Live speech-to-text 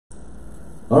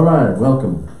All right,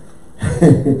 welcome.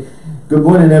 Good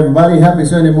morning, everybody. Happy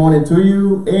Sunday morning to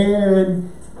you, and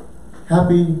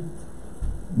happy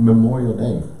Memorial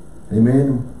Day.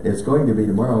 Amen. It's going to be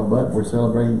tomorrow, but we're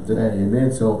celebrating today.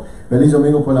 Amen. So, feliz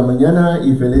domingo por la mañana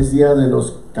y feliz día de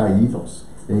los caídos.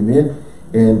 Amen.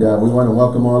 And we want to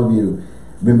welcome all of you.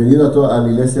 Bienvenido a la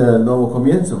Iglesia del Nuevo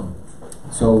Comienzo.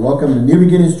 So, welcome to New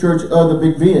Beginnings Church of the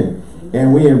Big Bend.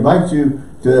 And we invite you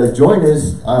to join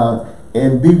us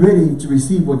and be ready to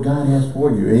receive what God has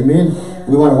for you. Amen. Yeah.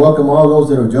 We want to welcome all those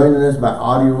that are joining us by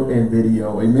audio and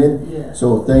video. Amen. Yeah.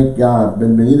 So thank God.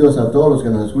 Bienvenidos a todos los que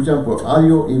nos escuchan por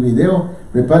audio y video.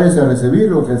 Prepárese a recibir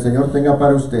lo que el Señor tenga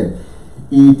para usted.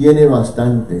 Y tiene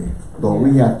bastante. But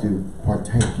we have to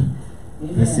partake.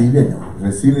 Yeah.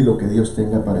 Recibe lo que Dios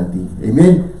tenga para ti.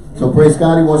 Amen. So praise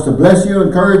God. He wants to bless you,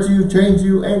 encourage you, change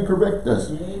you, and correct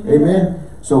us. Amen.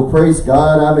 So praise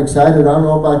God. I'm excited. I don't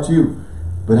know about you,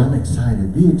 but I'm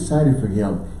excited. Be excited for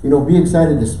Him. You know, be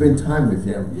excited to spend time with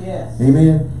Him. Yes.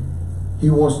 Amen. He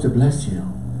wants to bless you.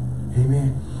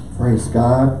 Amen. Praise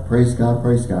God. Praise God.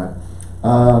 Praise God.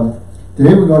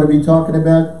 Today we're going to be talking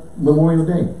about Memorial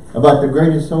Day, about the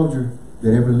greatest soldier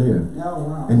that ever lived. Oh,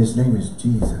 wow. And his name is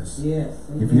Jesus. Yes.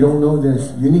 Amen. If you don't know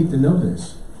this, you need to know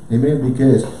this. Amen.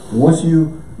 Because once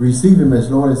you receive Him as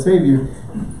Lord and Savior,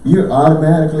 you're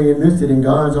automatically enlisted in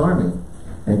God's army.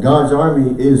 And God's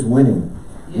army is winning.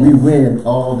 Yes. We win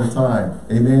all the time.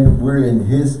 Amen. We're in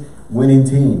His winning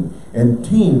team. And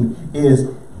team is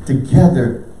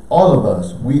together, all of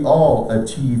us, we all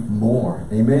achieve more.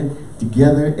 Amen.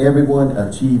 Together, everyone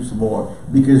achieves more.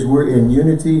 Because we're in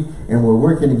unity and we're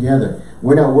working together.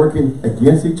 We're not working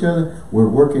against each other. We're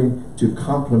working to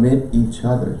complement each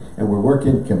other. And we're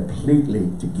working completely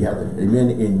together. Amen.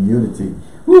 In unity.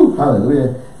 Woo,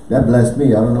 hallelujah. That blessed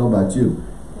me. I don't know about you.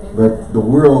 Amen. But the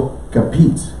world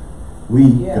competes.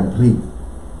 We complete.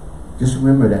 Just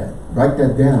remember that. Write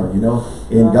that down, you know.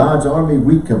 In God's army,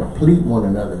 we complete one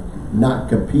another, not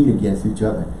compete against each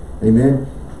other. Amen.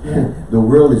 Yeah. The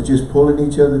world is just pulling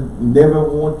each other. Never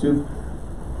want to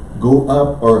go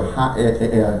up or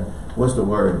what's the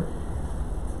word?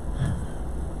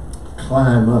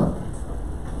 Climb up.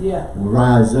 Yeah.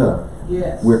 Rise up.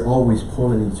 Yes. We're always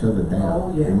pulling each other down.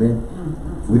 Oh, yeah. Amen.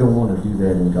 We don't want to do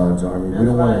that in God's army. That's we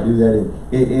don't want to do that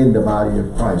in the body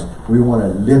of Christ. We want to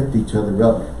lift each other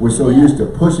up. We're so used to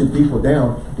pushing people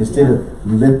down instead of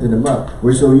lifting them up.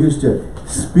 We're so used to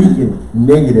speaking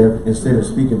negative instead of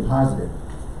speaking positive.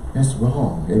 That's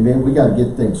wrong. Amen. We got to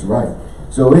get things right.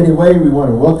 So anyway, we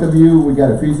want to welcome you. We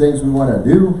got a few things we want to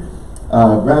do.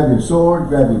 Grab your sword,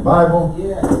 grab your Bible,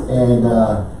 and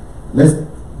let's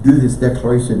do this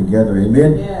declaration together.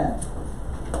 Amen. Yeah.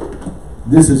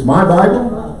 This is my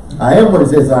Bible. I am what it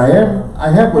says I am.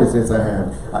 I have what it says I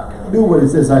have. I do what it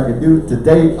says I can do.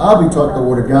 Today, I'll be taught the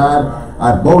Word of God.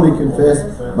 I boldly confess.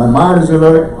 My mind is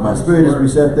alert. My spirit is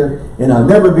receptive. And I'll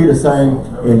never be the same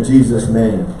in Jesus'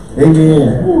 name.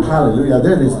 Amen. Ooh, hallelujah.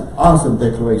 That is an awesome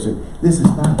declaration. This is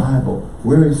my Bible.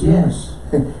 Where is yours?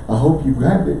 I hope you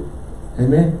grabbed it.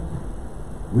 Amen.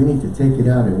 We need to take it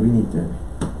out and we need to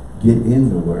get in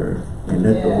the Word and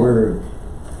let the Word,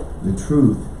 the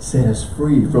truth, set us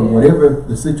free from whatever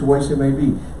the situation may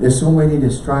be. There's so many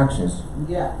distractions.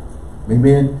 Yeah.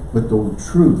 Amen. But the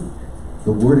truth,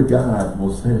 the Word of God,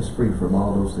 will set us free from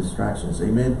all those distractions.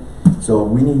 Amen. So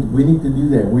we need to do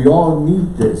that. We all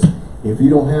need this. If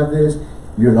you don't have this,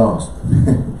 you're lost.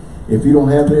 If you don't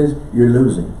have this, you're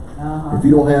losing. If you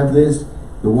don't have this,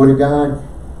 the Word of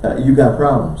God, you got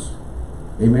problems.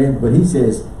 Amen. But He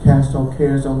says, cast all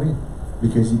cares on me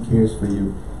because He cares for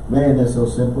you. Man, that's so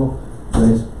simple, but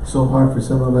it's so hard for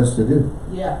some of us to do.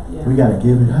 Yeah. We got to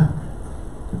give it up.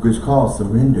 It's called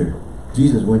surrender.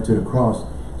 Jesus went to the cross,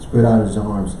 spread out His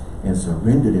arms, and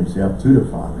surrendered Himself to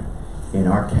the Father in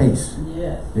our case.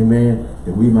 Yes. Amen.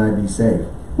 That we might be saved.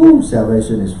 Woo,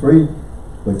 salvation is free,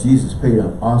 but Jesus paid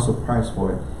an awesome price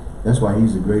for it. That's why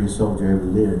He's the greatest soldier ever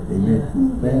lived. Amen.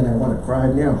 Yeah. Man, I want to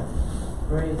cry now.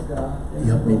 Praise God.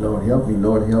 Help me, Lord. Help me,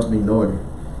 Lord. Help me, Lord.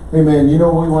 Hey, man, you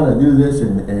know, we want to do this,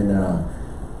 and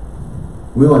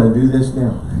we want to do this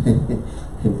now.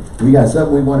 We got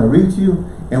something we want to reach you,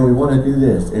 and we want to do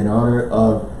this in honor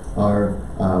of our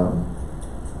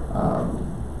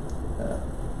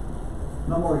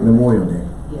Memorial Day.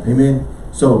 Yes. Amen.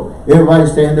 So, everybody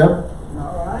stand up.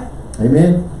 All right.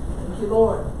 Amen. Thank you,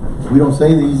 Lord. We don't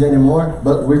say these anymore,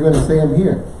 but we're going to say them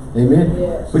here. Amen.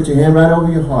 Yes. Put your hand right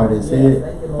over your heart and say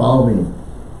it. Follow me.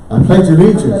 I pledge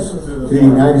allegiance to the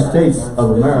United States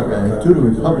of America and to the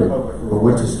republic for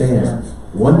which it stands,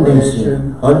 one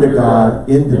nation, under God,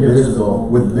 indivisible,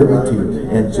 with liberty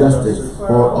and justice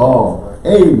for all.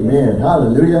 Amen.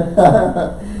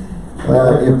 Hallelujah.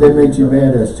 Well, if they make you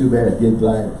mad, that's too bad. Get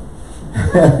glad.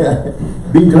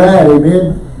 Be glad,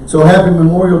 amen. So happy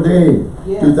Memorial Day,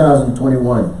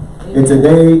 2021. It's a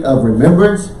day of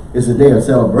remembrance. It's a day of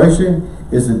celebration.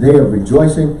 It's a day of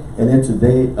rejoicing. And it's a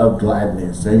day of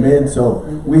gladness. Amen. So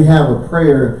we have a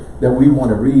prayer that we want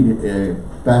to read.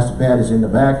 Pastor Pat is in the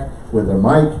back with her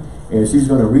mic, and she's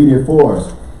going to read it for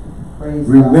us. Praise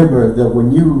Remember God. that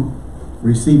when you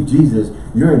receive Jesus,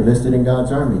 you're enlisted in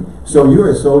God's army. So you're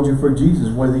a soldier for Jesus,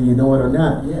 whether you know it or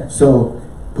not. Yes. So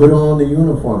put on the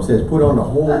uniform. It says put on the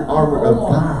whole armor of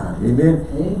God. Amen.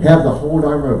 Amen. Have the whole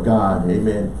armor of God.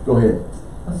 Amen. Go ahead.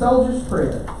 A soldier's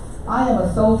prayer. I am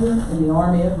a soldier in the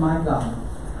army of my God.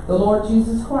 The Lord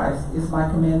Jesus Christ is my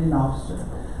commanding officer.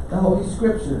 The Holy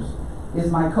Scriptures is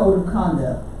my code of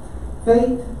conduct.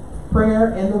 Faith, prayer,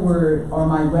 and the Word are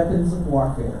my weapons of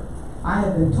warfare. I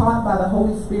have been taught by the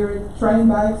Holy Spirit, trained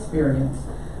by experience,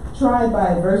 tried by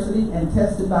adversity, and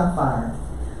tested by fire.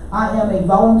 I am a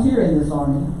volunteer in this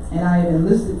army, and I am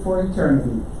enlisted for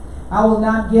eternity. I will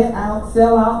not get out,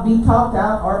 sell out, be talked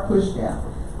out, or pushed out.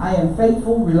 I am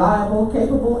faithful, reliable,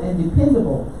 capable, and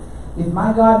dependable. If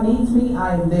my God needs me,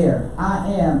 I am there. I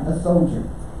am a soldier.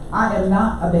 I am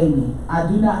not a baby. I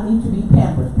do not need to be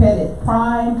pampered, petted,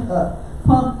 primed up,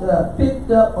 pumped up, picked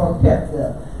up, or pepped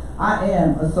up. I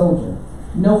am a soldier.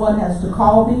 No one has to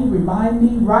call me, remind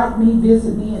me, write me,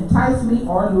 visit me, entice me,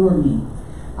 or lure me.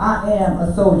 I am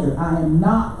a soldier. I am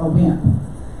not a wimp.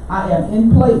 I am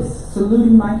in place,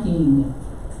 saluting my king,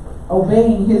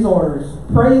 obeying his orders,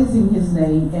 praising his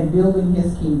name, and building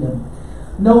his kingdom.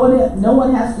 No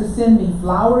one has to send me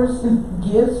flowers,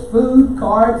 gifts, food,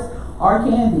 cards, or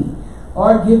candy,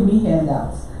 or give me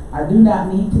handouts. I do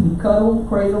not need to be cuddled,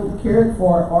 cradled, cared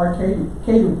for, or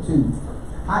catered to.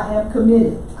 I am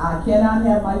committed. I cannot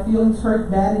have my feelings hurt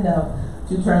bad enough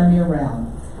to turn me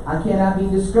around. I cannot be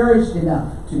discouraged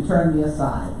enough to turn me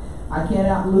aside. I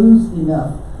cannot lose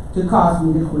enough to cause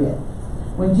me to quit.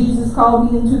 When Jesus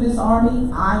called me into this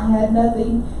army, I had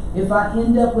nothing. If I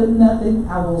end up with nothing,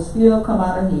 I will still come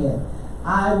out ahead.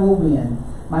 I will win.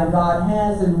 My God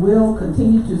has and will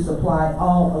continue to supply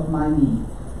all of my needs.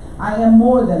 I am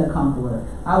more than a conqueror.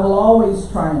 I will always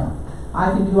triumph.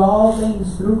 I can do all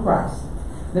things through Christ.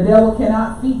 The devil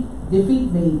cannot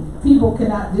defeat me. People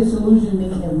cannot disillusion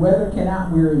me, and weather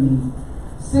cannot weary me.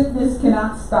 Sickness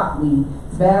cannot stop me.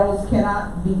 Battles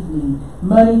cannot beat me.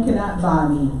 Money cannot buy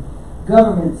me.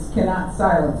 Governments cannot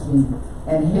silence me.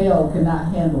 And hell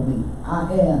cannot handle me.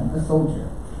 I am a soldier.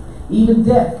 Even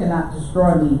death cannot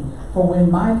destroy me. For when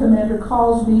my commander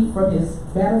calls me from his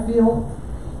battlefield,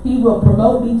 he will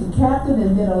promote me to captain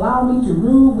and then allow me to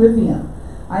rule with him.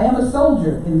 I am a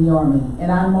soldier in the army, and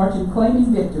I am marching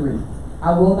claiming victory.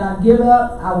 I will not give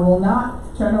up. I will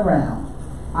not turn around.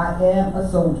 I am a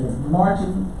soldier,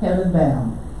 marching heaven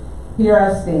bound. Here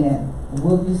I stand.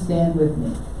 Will you stand with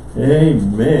me?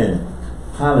 Amen.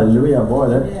 Hallelujah. Boy,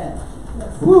 that,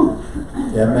 whew,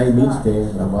 that made me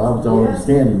stand. I was only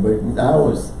standing, but I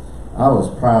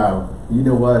was proud. You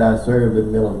know what? I served in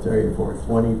the military for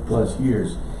 20 plus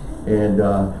years, and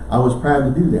I was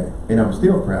proud to do that, and I'm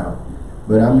still proud.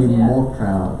 But I'm even more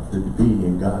proud to be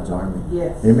in God's army.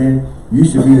 Yes. Amen. You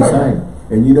should be the same.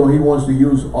 And you know, he wants to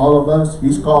use all of us.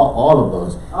 He's called all of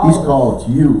us. He's called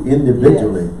you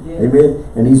individually. Yes. Amen.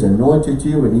 And he's anointed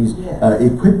you, and he's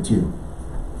equipped you.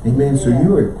 Amen. So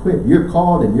you're equipped. You're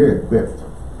called and you're equipped.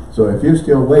 So if you're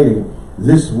still waiting,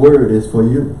 this word is for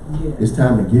you. Yes. It's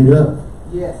time to get up.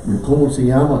 Yes.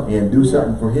 And do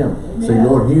something for him. Amen. Say,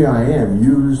 Lord, here I am.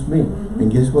 Use me.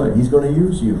 And guess what? He's going to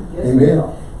use you. Yes,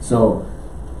 amen. So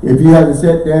if you haven't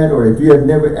said that, or if you have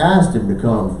never asked him to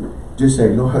come, just say,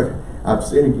 Lord, I've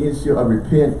sinned against you. I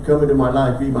repent. Come into my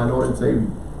life. Be my Lord and Savior.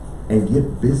 And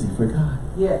get busy for God.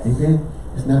 Yes. Amen.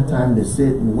 It's not time to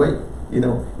sit and wait. You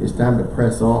know, it's time to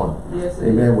press on. Yes,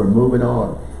 amen. We're moving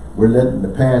on. We're letting the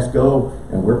past go,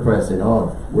 and we're pressing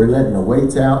on. We're letting the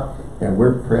weights out, and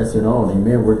we're pressing on.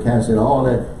 Amen. We're casting all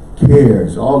that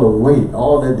cares, all the weight,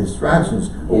 all the distractions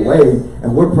away,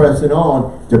 and we're pressing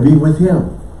on to be with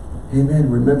him. Amen.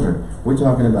 Remember, we're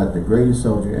talking about the greatest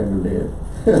soldier ever lived.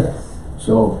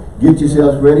 So get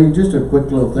yourselves ready. Just a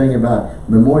quick little thing about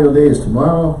Memorial Day is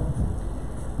tomorrow,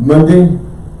 Monday,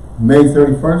 May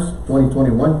 31st,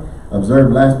 2021.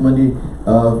 Observed last Monday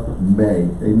of May.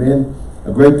 Amen.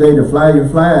 A great day to fly your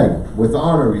flag with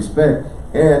honor, respect,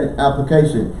 and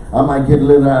application. I might get a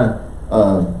little out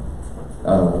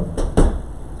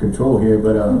of control here,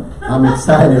 but I'm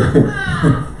excited.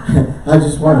 I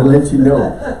just want to let you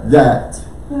know that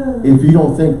if you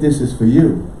don't think this is for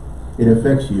you, it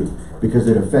affects you, because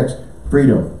it affects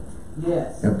freedom.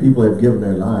 Yes. And people have given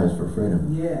their lives for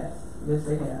freedom. Yes. Yes,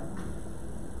 they have.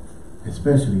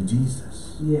 especially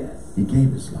Jesus. Yes. He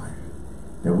gave his life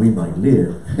that we might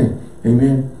live.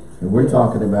 Amen. And we're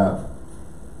talking about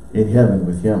in heaven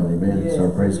with him. Amen. Yes. So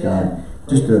praise God.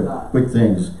 Praise Just God. quick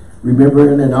things.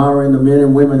 Remembering and honoring the men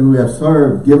and women who have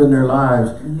served, given their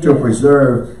lives to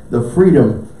preserve the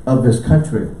freedom of this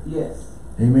country. Yes.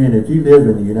 Amen. If you live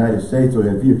in the United States, or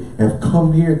if you have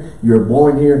come here, you're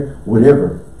born here,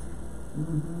 whatever.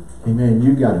 Amen.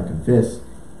 You got to confess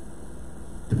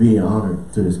to be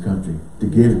honored to this country, to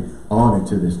give honor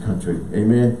to this country.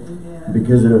 Amen.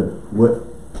 Because of what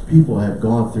people have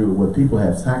gone through, what people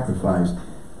have sacrificed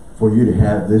for you to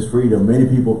have this freedom. Many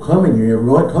people coming here,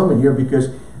 because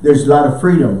there's a lot of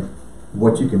freedom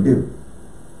what you can do.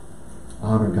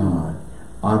 Honor God.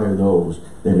 Honor those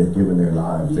that have given their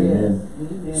lives.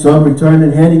 Amen. Some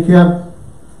returning handicapped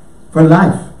for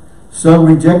life. Some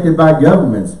rejected by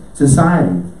governments,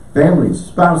 society, families,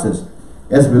 spouses.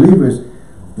 As believers,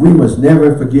 we must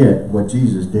never forget what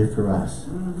Jesus did for us.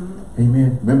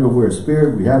 Amen. Remember, we're a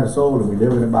spirit, we have a soul, and we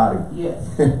live in a body. Yes.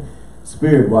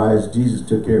 Spirit-wise, Jesus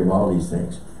took care of all these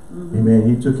things. Amen.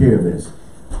 He took care of this.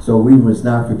 So we must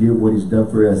not forget what he's done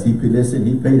for us. He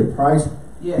paid a price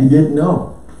he didn't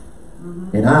know.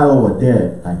 And I owe a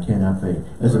debt I cannot pay.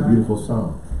 That's a beautiful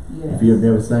song. Yes. If you have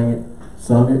never sung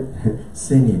it,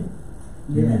 sing it.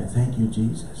 Amen. Thank you,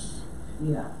 Jesus.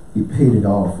 Yeah. He paid it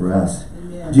all for us.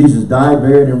 Amen. Jesus died,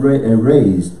 buried, and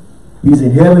raised. He's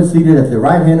in heaven, seated at the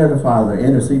right hand of the Father,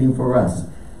 interceding for us.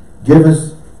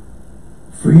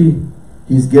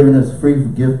 He's given us free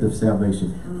gift of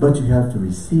salvation. But you have to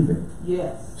receive it.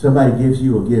 Yes. Somebody gives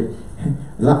you a gift.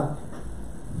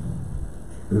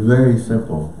 Very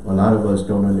simple. A lot of us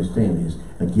don't understand this.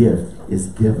 A gift is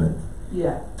given.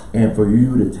 Yeah. And for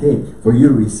you to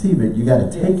receive it, you got to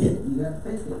take it. You got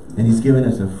to take it. And he's given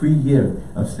us a free gift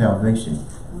of salvation.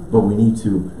 But we need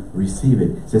to receive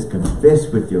it. It says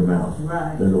confess with your mouth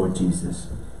the Lord Jesus.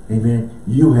 Amen.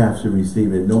 You have to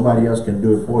receive it. Nobody else can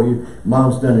do it for you.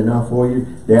 Mom's done enough for you.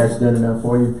 Dad's done enough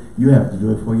for you. You have to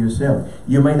do it for yourself.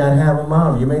 You may not have a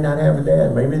mom. You may not have a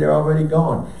dad. Maybe they're already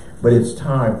gone. But it's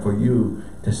time for you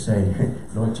to say,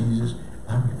 Lord Jesus,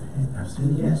 I repent. I've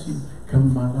sinned against you. Come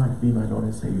in my life. Be my Lord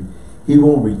and Savior. He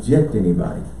won't reject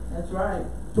anybody. That's right.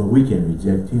 But we can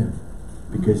reject him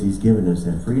because he's given us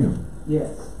that freedom.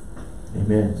 Yes.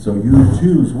 Amen. So you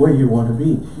choose where you want to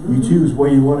be. You choose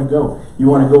where you want to go. You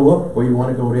want to go up or you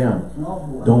want to go down.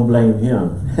 Don't blame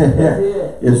him.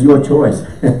 It's your choice.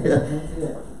 The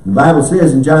Bible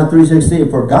says in John 3:16,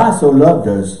 for God so loved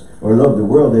us, or loved the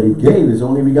world, that he gave his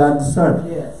only begotten Son.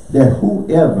 That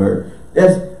whoever,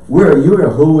 you're a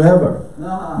whoever.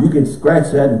 You can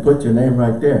scratch that and put your name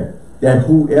right there. That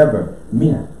whoever,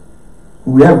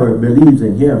 whoever believes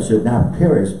in him should not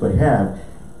perish but have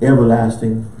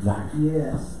everlasting life.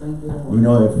 Yes, thank you, Lord. You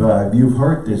know, if you've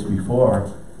heard this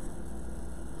before,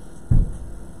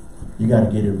 you got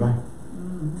to get it right.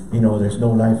 You know, there's no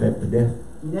life after death.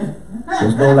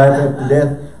 There's no life after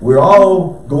death. We're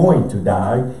all going to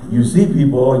die. You see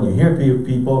people and you hear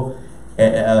people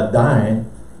dying,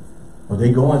 or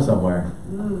they going somewhere.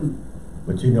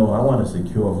 But you know, I want to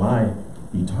secure my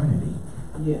eternity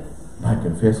by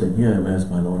confessing him as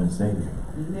my Lord and Savior.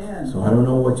 So I don't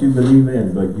know what you believe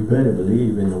in, but you better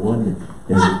believe in the one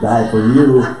that has died for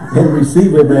you and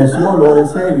receive him as your Lord and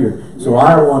Savior. So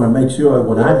I want to make sure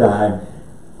when I die,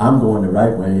 I'm going the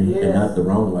right way and not the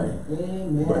wrong way.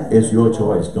 But it's your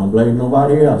choice. Don't blame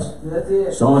nobody else.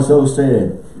 So-and-so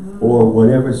said, or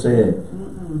whatever said.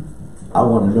 I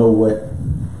want to know what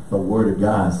the Word of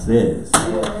God says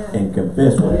and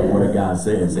confess what the Word of God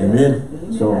says.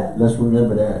 Amen? So let's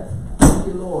remember that. Thank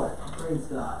you, Lord. Praise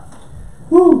God.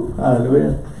 Woo!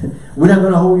 Hallelujah. We're not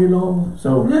going to hold you long,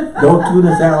 so don't tune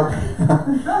us out.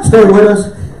 Stay with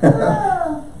us.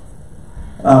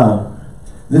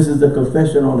 This is the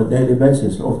confession on a daily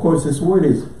basis. Of course, this word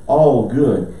is all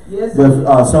good.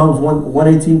 But Psalms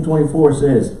 118:24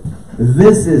 says,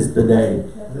 this is the day.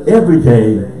 Every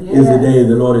day is the day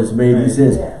the Lord has made. He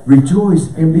says, rejoice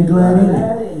and be glad in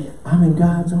it. I'm in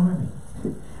God's army.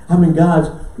 I'm in God's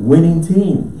winning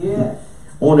team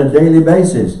on a daily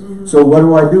basis. So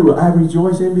what do? I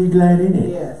rejoice and be glad in it.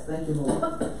 Yes, thank you,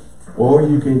 Lord. Or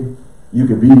you can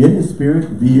be in the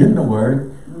Spirit, be in the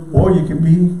Word, or you can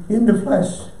be in the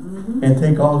flesh and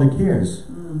take all the cares.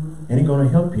 And He's going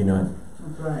to help you none.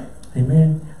 That's right.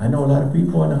 Amen. I know a lot of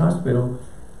people in the hospital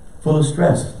full of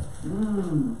stress.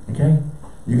 Okay?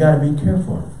 You got to be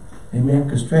careful. Amen.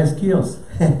 Because stress kills.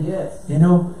 You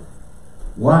know,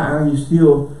 why are you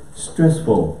still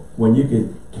stressful when you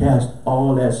can cast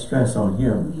all that stress on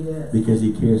Him? Because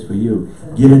He cares for you.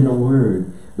 Get in the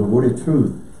Word of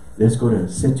truth. that's going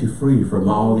to set you free from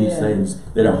all these things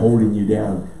that are holding you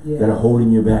down, that are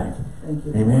holding you back. Thank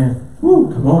you. Amen.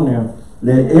 Woo, come on now.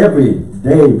 Let every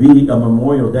day be a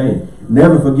memorial day.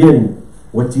 Never forgetting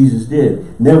what Jesus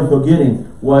did. Never forgetting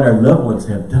what our loved ones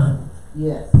have done.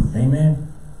 Yes.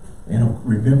 Amen. And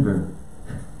remember,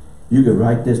 you can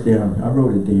write this down. I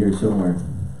wrote it here somewhere.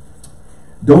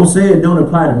 Don't say it don't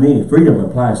apply to me. Freedom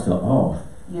applies to all.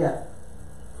 Yeah.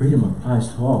 Freedom applies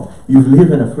to all. You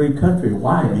live in a free country.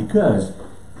 Why? Because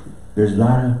there's a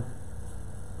lot of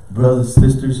brothers,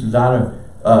 sisters, a lot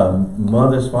of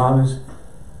mothers, fathers,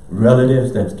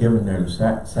 relatives that's given their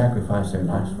sacrifice their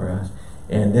lives for us.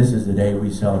 And this is the day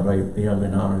we celebrate them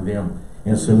and honor them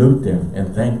and salute them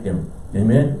and thank them.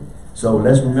 Amen. So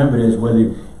let's remember this,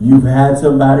 whether you've had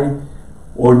somebody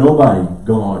or nobody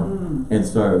go on and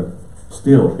serve,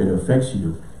 still it affects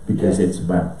you because it's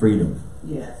about freedom.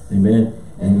 Yes. Amen.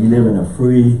 And you live in a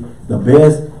free, the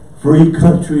best free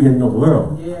country in the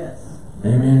world. Yes.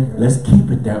 Amen. Let's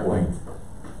keep it that way.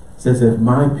 It says, if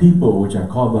my people, which are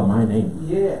called by my name,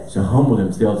 shall humble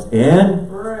themselves and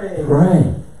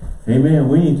pray. Amen.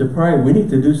 We need to pray. We need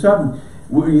to do something.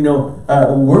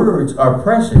 Words are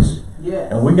precious.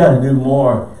 Yes. And we got to do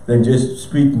more than just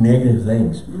speak negative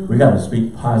things. We got to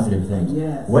speak positive things.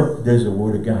 Yes. What does the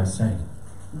Word of God say?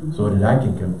 So that I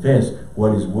can confess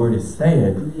what His Word is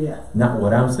saying, not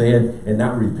what I'm saying, and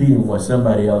not repeating what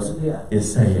somebody else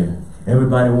is saying.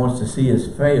 Everybody wants to see us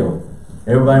fail.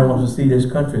 Everybody wants to see this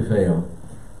country fail.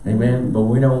 Amen. But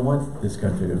we don't want this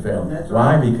country to fail.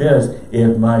 Why? Because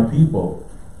if my people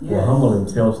will humble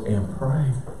themselves and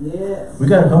pray. Yes. We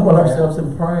got to humble ourselves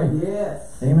and pray.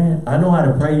 Yes. Amen. I know how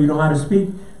to pray. You know how to speak.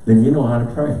 Then you know how to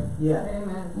pray. Yeah.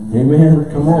 Amen.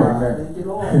 Amen. Come on. Thank you,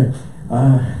 Lord.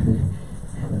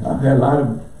 I've had a lot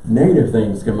of negative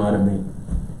things come out of me.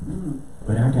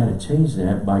 But I got to change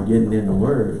that by getting in the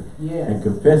Word and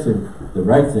confessing the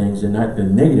right things and not the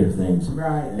negative things.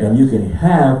 Right. And you can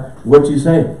have what you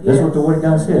say. That's what the Word of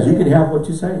God says. You can have what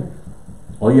you say.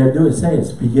 All you have to do is say it.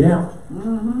 Speak it out.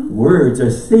 Words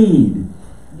are seed.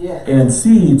 And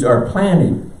seeds are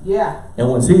planted.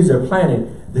 And when seeds are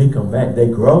planted, they come back. They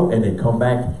grow and they come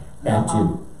back at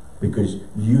you. Because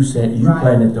you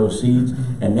planted those seeds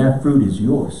and that fruit is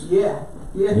yours.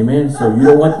 Amen. So you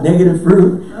don't want negative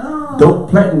fruit. No. Don't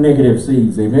plant negative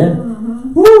seeds.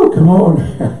 Amen. Woo, come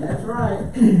on. That's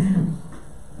right.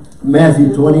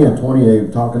 Matthew 20 and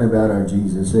 28, talking about our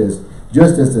Jesus, says,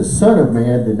 just as the Son of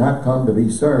Man did not come to be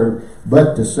served,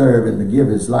 but to serve and to give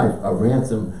His life a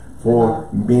ransom for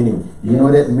many. You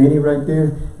know that many right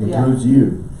there? Includes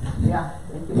you.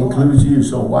 Includes you.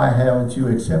 So why haven't you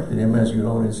accepted Him as your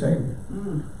Lord and Savior?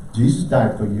 Jesus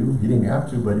died for you. He didn't have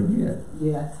to, but He did.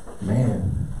 Yes.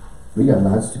 Man, we got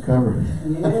lots to cover.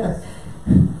 Yes.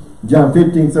 John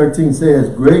 15:13 says,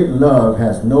 great love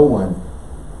has no one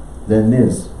than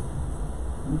this,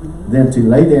 than to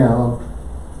lay down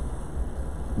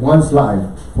one's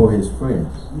life for his friends.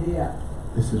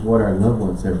 This is what our loved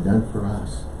ones have done for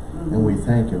us. And we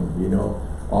thank Him. You know,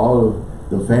 all of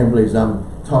the families I'm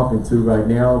talking to right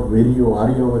now, video,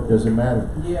 audio, it doesn't matter.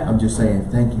 I'm just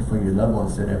saying thank you for your loved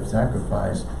ones that have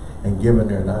sacrificed and given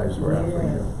their lives for our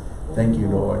freedom. Thank you,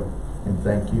 Lord, and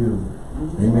thank you.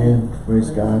 Amen.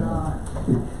 Praise God.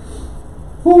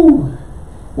 Whew.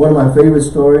 One of my favorite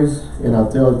stories, and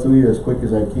I'll tell it to you as quick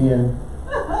as I can.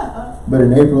 But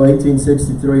in April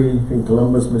 1863, in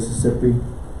Columbus, Mississippi,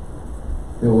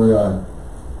 they were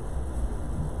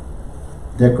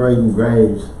decorating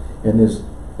graves, and this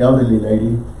elderly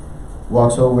lady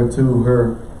walks over to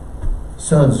her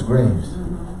son's graves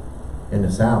in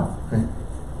the South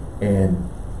and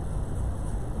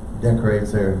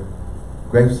decorates their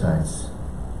grave sites.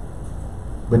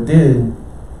 But then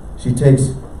she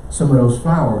takes some of those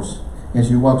flowers and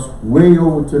she walks way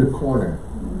over to the corner,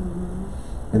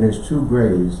 and there's two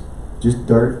graves, just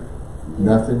dirt,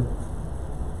 nothing,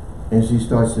 and she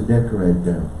starts to decorate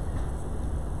them.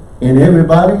 And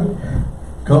everybody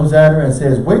comes at her and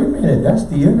says, wait a minute, that's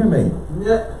the enemy.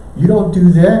 You don't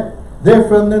do that. They're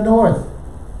from the north.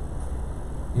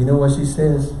 You know what she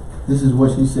says? This is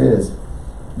what she says.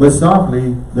 But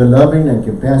softly, the loving and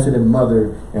compassionate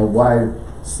mother and wife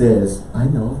says, I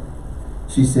know.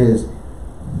 She says,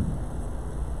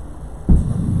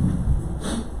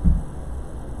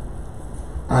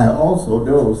 I also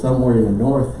know somewhere in the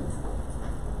north,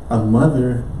 a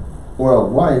mother or a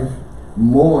wife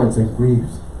mourns and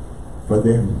grieves for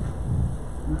them.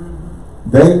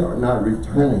 They are not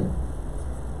returning.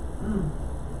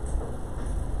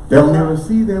 They'll never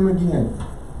see them again.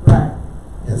 Right.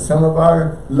 And some of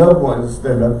our loved ones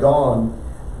that have gone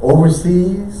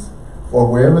overseas or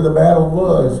wherever the battle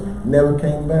was never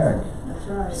came back. That's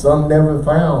right. Some never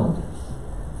found.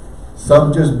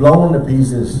 Some just blown to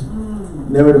pieces.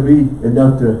 Never to be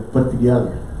enough to put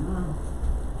together.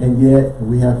 And yet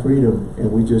we have freedom,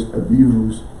 and we just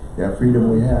abuse that freedom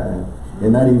we have,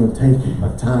 and not even take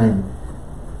a time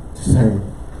to say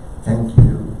thank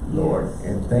you, Lord,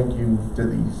 and thank you to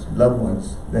these loved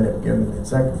ones that have given and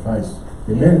sacrificed.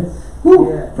 Amen. Yes. Woo.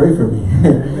 Yes. Pray for me.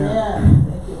 Yeah.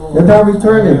 Thank you, Lord. And now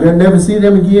returning, they'll never see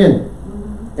them again,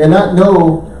 and not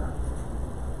know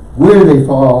where they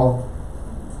fall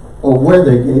or where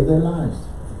they gave their lives.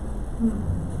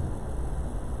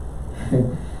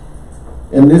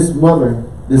 And this mother,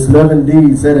 this love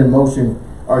indeed set in motion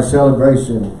our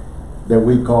celebration that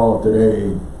we call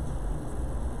today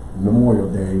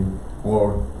Memorial Day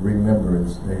or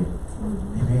Remembrance Day.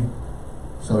 Amen.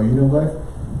 So you know what?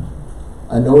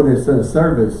 I noticed in a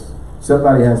service,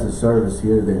 somebody has a service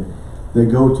here that they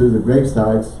go to the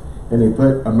gravesites and they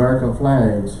put American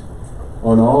flags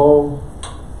on all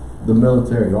the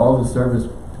military, all the service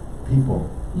people,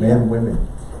 men, women.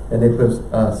 And they put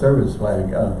a service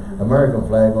flag, American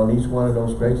flag on each one of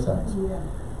those gravesites. Yeah.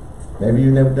 Maybe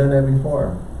you've never done that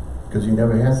before because you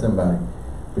never had somebody.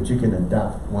 But you can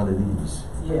adopt one of these.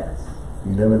 Yes.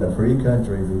 You live in a free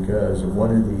country because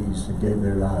one of these gave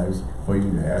their lives for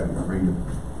you to have your freedom.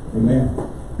 Amen.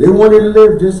 They wanted to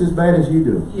live just as bad as you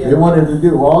do. Yeah. They wanted to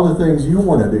do all the things you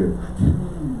want to do.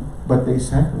 But they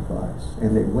sacrificed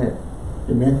and they went.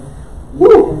 Amen.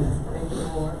 Woo! Thank you,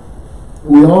 Lord.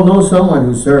 We all know someone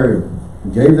who served,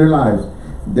 gave their lives.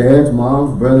 Dads,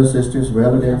 moms, brothers, sisters,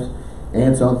 relatives,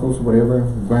 aunts, uncles, whatever,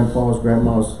 grandpas,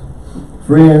 grandmas,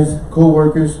 friends,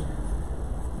 co-workers.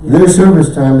 Their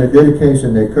service time, their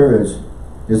dedication, their courage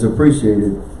is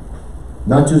appreciated,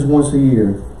 not just once a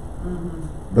year,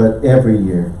 but every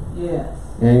year. Yes.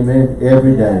 Amen.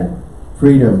 Every day.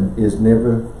 Freedom is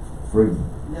never free.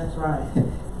 That's right.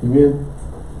 Amen.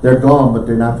 They're gone, but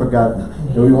they're not forgotten.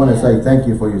 And we want to say thank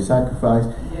you for your sacrifice,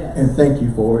 and thank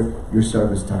you for your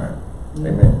service time.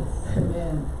 Amen.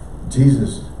 Amen.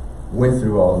 Jesus went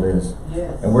through all this.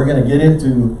 Yes. And we're going to get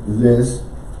into this.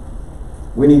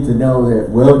 We need to know that,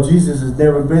 well, Jesus has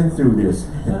never been through this.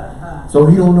 So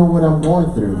he don't know what I'm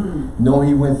going through. No,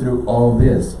 he went through all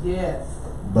this. Yes.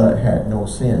 But had no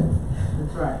sin.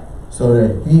 That's right. So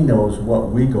that he knows what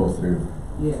we go through.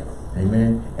 Yes.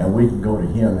 Amen. And we can go to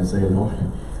him and say, Lord,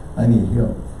 I need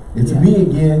help. It's me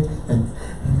again.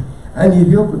 I need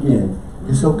help again.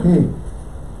 It's okay.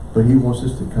 But he wants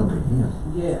us to come to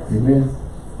him. Yes. Amen.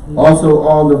 Yes. Also,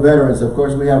 all the veterans, of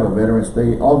course, we have a Veterans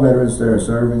Day. All veterans that are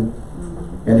serving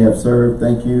and have served,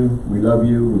 thank you. We love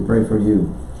you. We pray for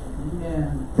you.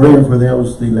 Amen. Praying for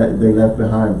those they left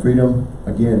behind. Freedom,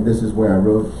 again, this is where I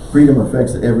wrote, freedom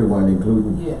affects everyone,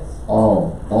 including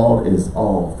all. All is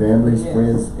all. Families,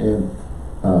 friends, and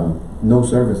no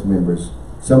service members.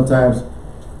 Sometimes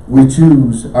we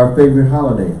choose our favorite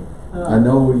holiday. I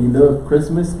know you love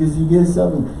Christmas because you get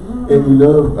something. And you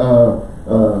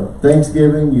love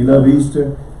Thanksgiving, you love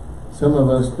Easter. Some of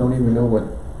us don't even know what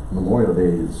Memorial Day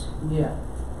is. Yeah.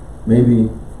 Maybe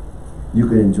you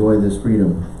could enjoy this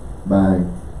freedom by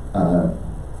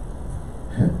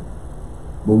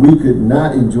but we could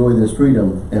not enjoy this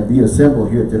freedom and be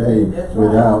assembled here today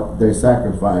without their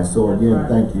sacrifice. So again,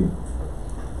 thank you.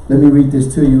 Let me read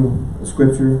this to you, the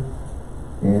scripture,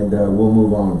 and we'll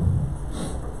move on.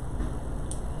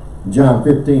 John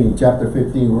 15, chapter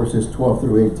 15, verses 12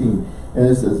 through 18. And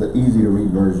this is an easy to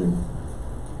read version.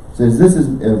 It says, this is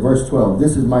verse 12,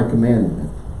 this is my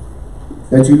commandment,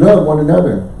 that you love one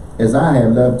another as I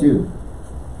have loved you.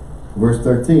 Verse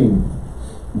 13,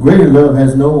 greater love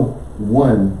has no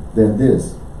one than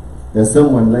this, that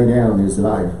someone lay down his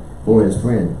life for his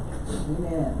friend.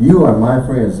 Amen. You are my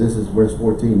friends. This is verse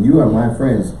 14. You are my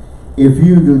friends if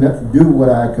you do not do what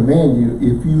I command you.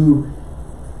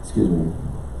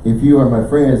 If you are my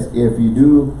friends, if you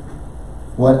do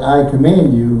what I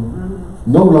command you,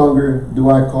 no longer do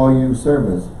I call you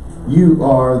servants. You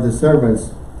are the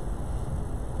servants,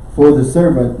 for the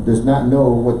servant does not know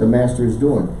what the master is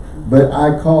doing. But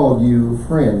I call you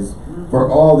friends, for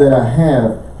all that I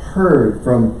have heard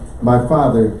from my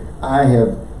Father, I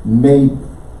have made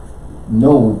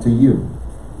known to you.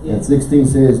 And 16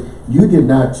 says, you did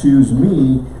not choose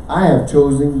me, I have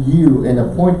chosen you and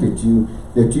appointed you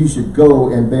that you should go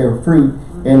and bear fruit,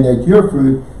 and that your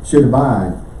fruit should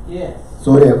abide. Yes.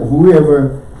 So that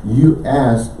whoever you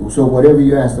ask, so whatever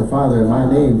you ask the Father in my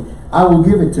name, I will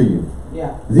give it to you.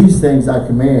 Yeah. These things I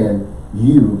command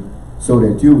you, so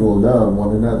that you will love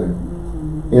one another.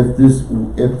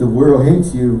 If the world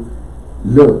hates you,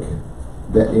 look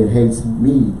that it hates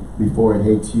me before it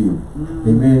hates you.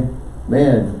 Amen.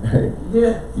 man,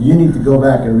 Yeah. you need to go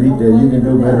back and read that. You can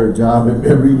do a better job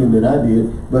at reading than I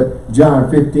did. But John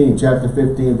 15, chapter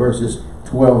 15, verses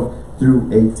 12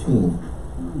 through 18.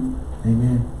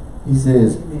 Amen. He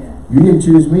says, you didn't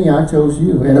choose me, I chose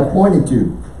you and appointed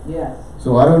you. Yes.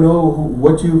 So I don't know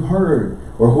what you heard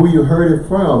or who you heard it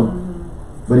from.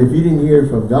 But if you didn't hear it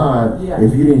from God,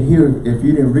 if you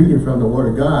didn't read it from the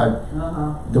Word of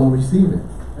God, don't receive it.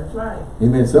 That's right.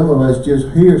 Amen. Some of us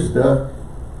just hear stuff,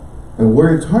 and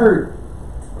words hurt,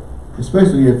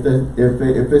 especially if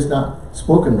it's not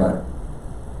spoken right.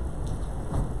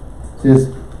 It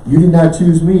says, you did not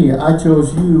choose me, I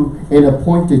chose you and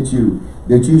appointed you,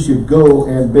 that you should go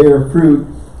and bear fruit,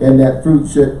 and that fruit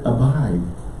should abide.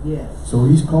 Yes. So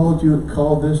he's called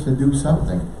us to do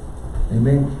something.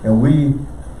 Amen. And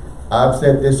I've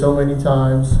said this so many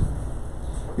times,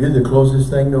 you're the closest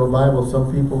thing to a Bible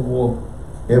some people will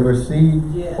ever see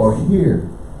or hear.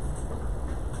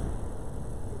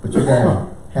 But you gotta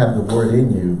have the Word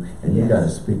in you, and you gotta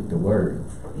speak the Word.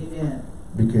 Amen.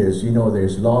 Because you know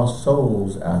there's lost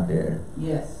souls out there.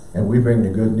 Yes. And we bring the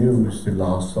good news to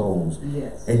lost souls.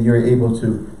 Yes. And you're able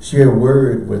to share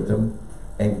Word with them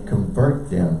and convert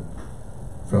them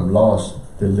from lost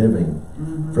to living,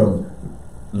 from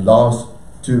lost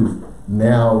to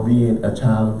now being a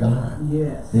child of God.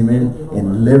 Yes. Amen.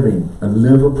 And living a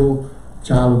livable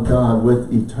child of God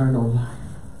with eternal life.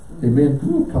 Amen.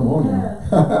 Ooh, come on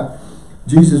now.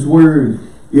 Jesus' word,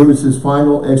 it was his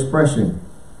final expression.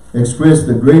 Expressed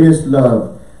the greatest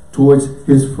love towards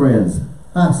his friends,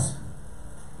 us.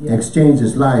 Exchanged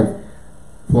his life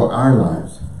for our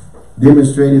lives.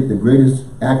 Demonstrated the greatest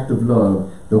act of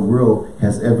love the world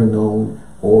has ever known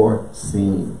or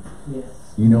seen. Yes.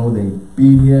 You know, they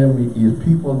beat him. His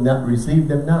people not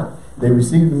received him not. They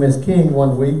received him as king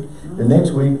one week. The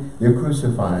next week, they're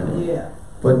crucifying him. Yeah.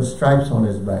 Putting stripes on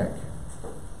his back.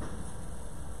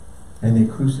 And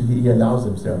he allows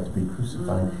himself to be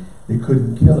crucified. They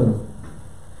couldn't kill him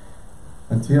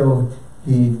until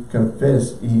he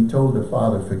confessed. He told the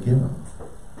Father, forgive him.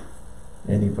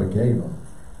 And he forgave him.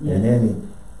 Yes. And then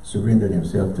he surrendered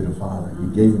himself to the Father. He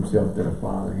gave himself to the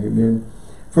Father. Amen.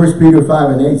 1 Peter 5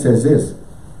 and 8 says this,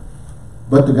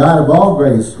 but the God of all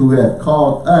grace, who hath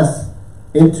called us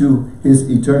into his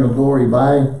eternal glory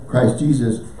by Christ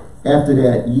Jesus, after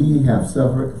that ye have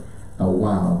suffered a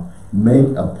while, make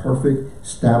a perfect,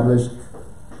 established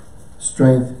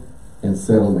strength and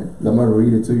settlement. I'm going to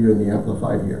read it to you in the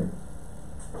Amplified here.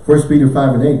 1 Peter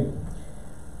 5 and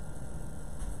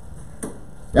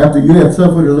 8. After you have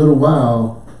suffered a little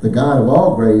while, the God of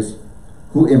all grace,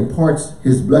 who imparts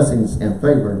his blessings and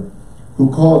favor, who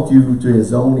called you to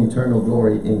his own eternal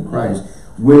glory in Christ,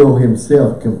 will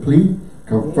himself complete,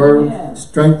 confirm,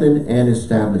 strengthen, and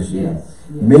establish you,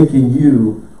 making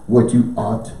you what you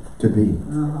ought to be.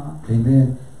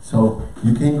 Amen. So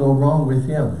you can't go wrong with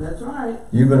him. That's right.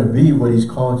 You're going to be what he's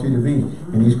called you to be.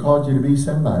 And he's called you to be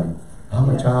somebody. I'm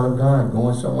a child of God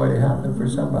going somewhere to happen for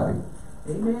somebody.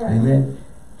 Amen. Amen.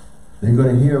 They're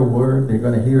going to hear a word. They're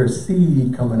going to hear a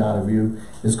seed coming out of you.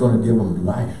 It's going to give them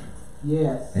life.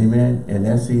 Yes. Amen. And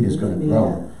that seed is going to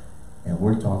grow. And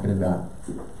we're talking about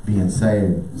being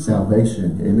saved,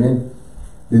 salvation. Amen.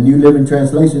 The New Living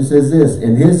Translation says this,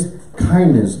 in his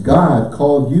kindness, God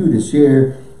called you to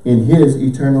share in his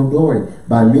eternal glory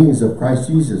by means of Christ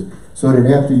Jesus, so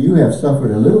that after you have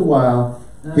suffered a little while,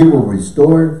 he will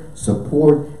restore,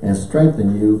 support, and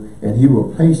strengthen you, and he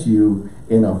will place you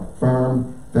in a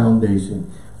firm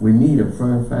foundation. We need a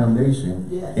firm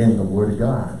foundation in the Word of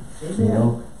God. You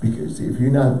know, because if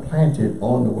you're not planted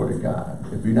on the Word of God,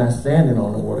 if you're not standing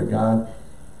on the Word of God,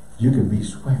 you can be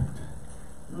swept.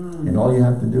 And all you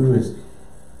have to do is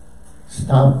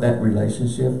stop that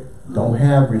relationship, don't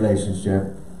have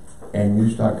relationship, and you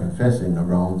start confessing the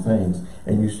wrong things,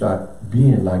 and you start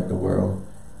being like the world,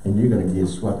 and you're going to get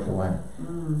swept away.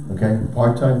 Okay?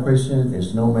 Part-time Christian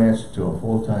is no match to a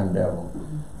full-time devil.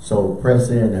 So press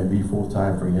in and be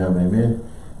full-time for him. Amen?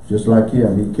 Just like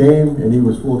him. He came and he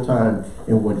was full-time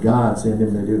in what God sent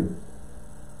him to do.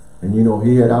 And you know,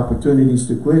 he had opportunities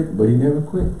to quit, but he never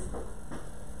quit.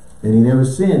 And he never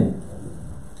sinned.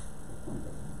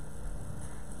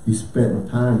 He spent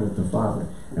time with the Father.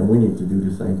 And we need to do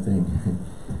the same thing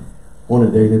on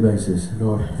a daily basis.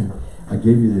 Lord, I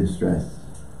give you this stress.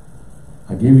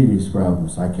 I give you these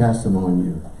problems. I cast them on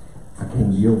you. I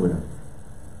can't deal with them.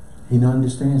 He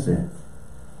understands that.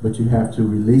 But you have to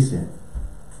release it.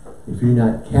 If you're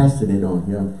not casting it on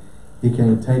him, he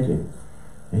can't take it.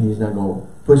 And he's not going to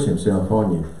push himself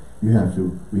on you. You have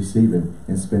to receive him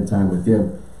and spend time with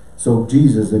him. So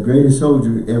Jesus, the greatest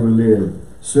soldier ever lived,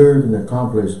 served and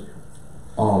accomplished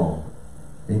all.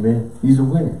 Amen. He's a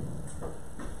winner.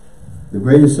 The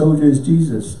greatest soldier is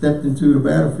Jesus. Stepped into the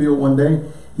battlefield one day.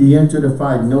 He entered the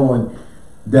fight knowing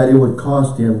that it would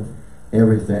cost him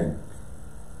everything.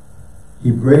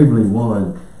 He bravely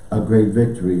won a great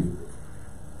victory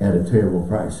at a terrible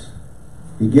price.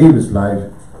 He gave his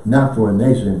life not for a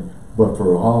nation, but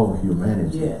for all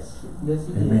humanity. Yes. Yes,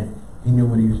 he did. Amen. He knew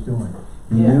what he was doing.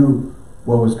 He knew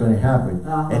what was going to happen.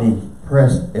 And he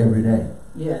pressed every day.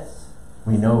 Yes.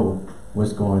 We know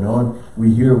what's going on.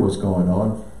 We hear what's going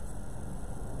on.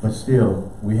 But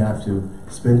still, we have to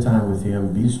spend time with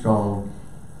him, be strong,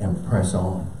 and press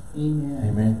on. Amen.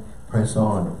 Amen. Press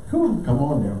on. Whew, come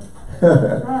on now.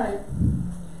 That's right.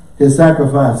 His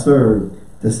sacrifice served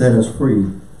to set us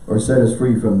free, or set us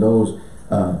free from those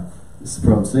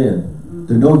from sin.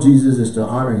 To know Jesus is to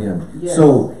honor him. Yes.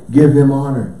 So give him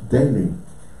honor daily.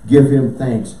 Give him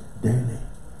thanks daily.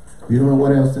 You don't know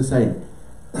what else to say.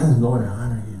 Lord, I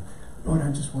honor you. Lord,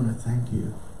 I just want to thank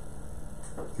you.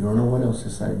 You don't know what else to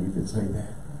say. You can say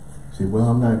that. You say, well,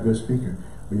 I'm not a good speaker.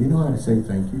 Well, you know how to say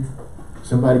thank you.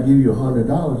 Somebody give you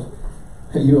 $100,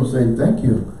 you don't say thank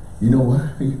you. You know what?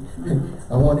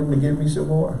 I want him to give me some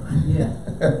more. Yeah.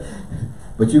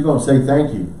 But you're going to say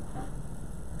thank you.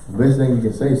 The best thing you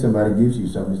can say is somebody gives you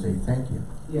something, say thank you.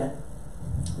 Yeah.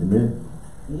 Amen.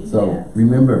 So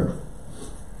remember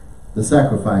the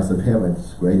sacrifice of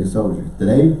heaven's greatest soldier.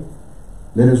 Today,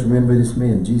 let us remember this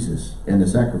man, Jesus, and the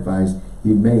sacrifice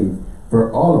he made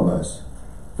for all of us.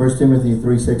 1 Timothy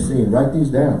 3:16. Write these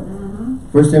down.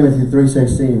 1 Timothy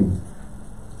 3:16.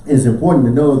 It's important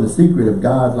to know the secret of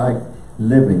God-like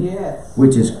living,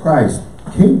 which is Christ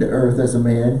came to earth as a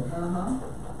man.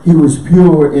 He was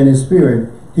pure in his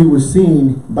spirit. He was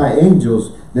seen by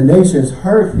angels. The nations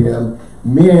heard him.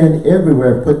 Men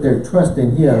everywhere put their trust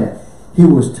in him. He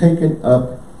was taken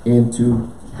up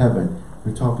into heaven.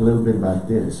 We talked a little bit about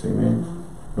this, amen.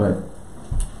 But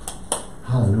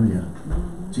hallelujah,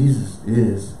 Jesus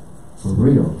is for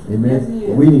real,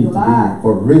 amen. We need to be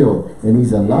for real, and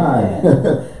he's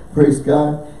alive. Praise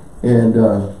God. And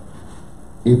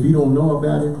if you don't know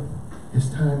about him, it's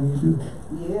time you do.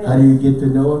 How do you get to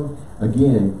know him?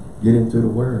 Again, get into the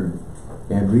word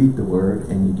and read the word,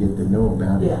 and you get to know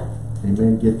about it.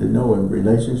 Amen. Get to know him.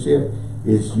 Relationship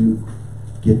is you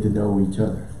get to know each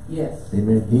other.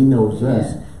 Amen. He knows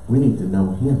us. We need to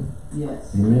know him.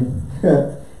 Amen.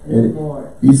 And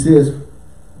he says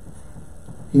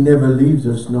he never leaves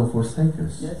us nor forsake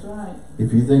us. That's right.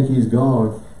 If you think he's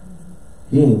gone,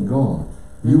 he ain't gone.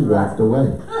 You walked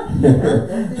away.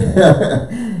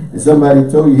 Somebody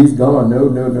told you he's gone. No,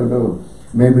 no, no, no.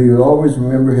 Maybe you always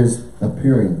remember his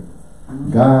appearing.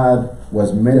 God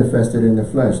was manifested in the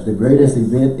flesh. The greatest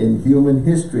event in human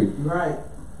history. Right.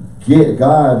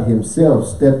 God himself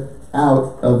stepped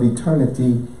out of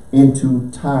eternity into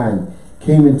time.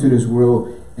 Came into this world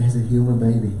as a human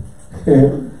baby.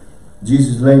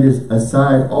 Jesus laid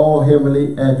aside all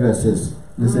heavenly addresses.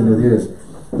 Listen to this.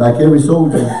 Like every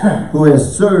soldier who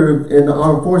has served in the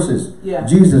armed forces,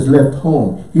 Jesus left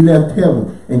home. He left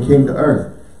heaven and came to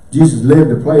earth. Jesus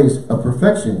lived a place of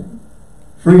perfection,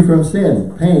 free from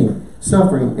sin, pain,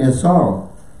 suffering, and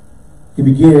sorrow. He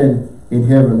began in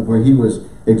heaven where he was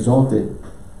exalted,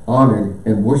 honored,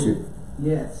 and worshipped.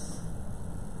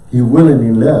 He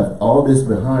willingly left all this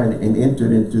behind and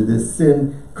entered into this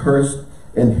sin-cursed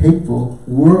and hateful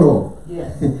world.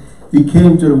 He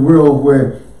came to the world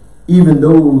where even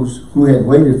those who had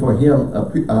waited for him,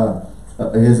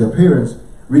 his appearance,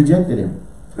 rejected him.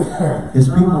 His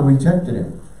people rejected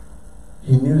him.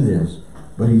 He knew this,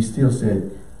 but he still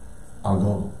said, I'll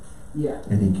go.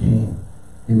 And he came.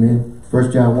 Amen.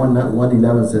 1 John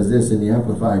 1:11 says this in the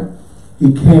Amplified.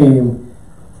 He came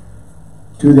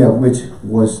to that which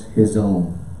was his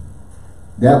own,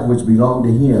 that which belonged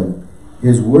to him,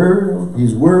 his world,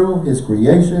 his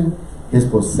creation, his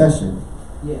possession.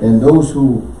 And those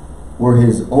who were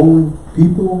his own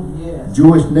people,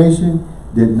 Jewish nation,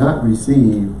 did not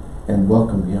receive and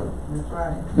welcome him. That's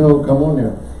right. No, come on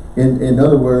now. In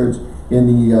other words, in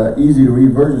the easy to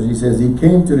read versions, he says he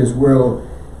came to this world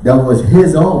that was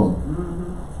his own.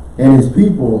 And his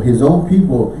people, his own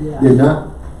people, did not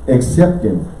accept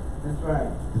him. That's right.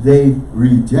 They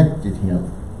rejected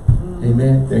him.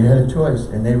 Amen. They had a choice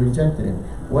and they rejected him.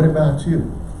 What about you?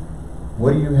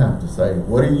 What do you have to say?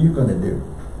 What are you going to do?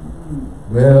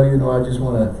 Well, you know, I just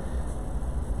want to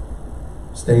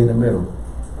stay in the middle.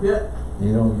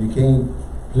 You know, you can't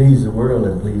please the world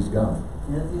and please God.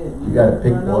 That's it. You got to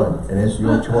pick one, and it's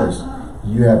your choice.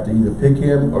 You have to either pick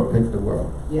him or pick the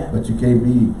world. But you can't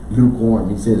be lukewarm.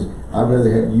 He says, I'd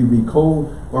rather have you be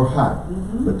cold or hot,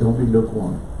 but don't be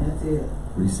lukewarm. That's it.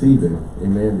 Receive it.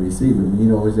 Amen. Receive it.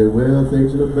 You know, he said, well,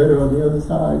 things look better on the other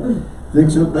side.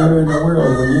 Things look better in the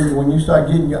world. When you start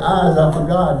getting your eyes off of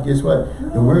God, guess what?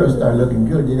 The world start looking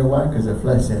good. You know why? Because the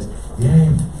flesh says,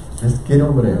 "Yay, let's get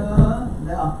over there."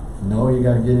 No, you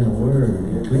got to get in the Word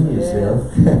and clean yourself.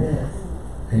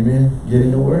 Amen. Get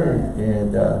in the Word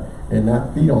and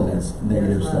not feed on that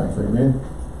negative stuff. Amen.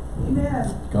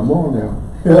 Amen. Come on now.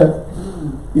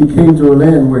 He came to a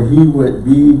land where he would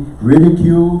be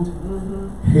ridiculed,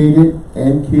 hated,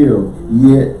 and killed.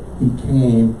 Yet he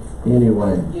came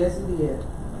anyway. Yes, he did.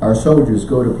 Our soldiers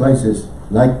go to places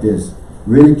like this,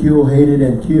 ridiculed, hated,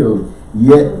 and killed.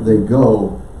 Yet they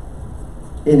go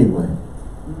anyway.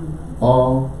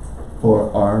 All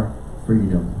for our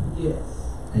freedom. Yes.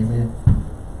 Amen.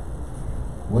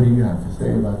 What do you have to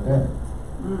say about that?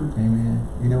 Amen.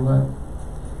 You know what?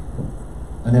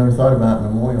 I never thought about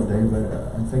Memorial Day, but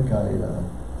I think I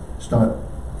start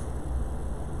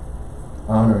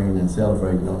honoring and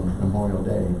celebrating on Memorial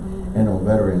Day and on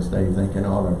Veterans Day, thanking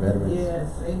all our veterans. Yes,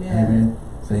 amen. Amen.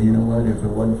 Say, you know what? If it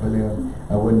wasn't for them,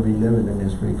 I wouldn't be living in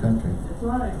this free country. That's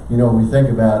right. You know, we think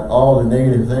about all the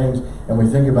negative things, and we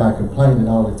think about complaining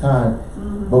all the time,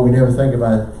 but we never think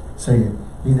about saying,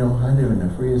 you know, I live in the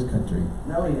freest country.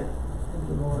 Oh, yeah. Thank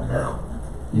you, Lord.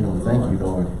 You know, thank you,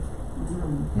 Lord.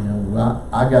 You know,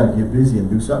 I got to get busy and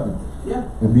do something. Yeah.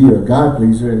 And be a God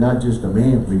pleaser and not just a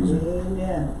man pleaser.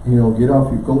 Amen. You know, get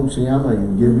off your como se llama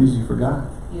and get busy for God.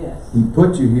 Yes. He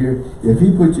put you here. If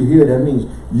he put you here, that means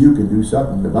you can do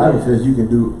something. The Bible says you can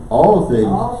do all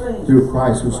things through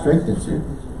Christ who strengthens you.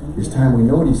 It's time we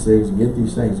know these things and get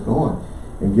these things going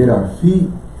and get our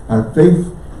faith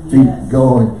feet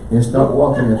going and start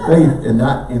walking in faith and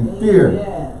not in fear.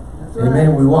 That's Amen.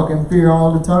 right. We walk in fear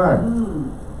all the time.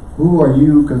 Who are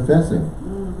you confessing?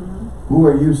 Who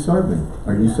are you serving?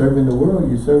 Are you serving the world? Are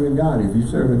you serving God? If you're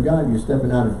serving God, you're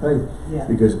stepping out in faith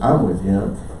because I'm with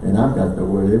him and I've got the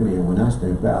word in me, and when I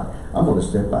step out, I'm going to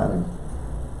step out in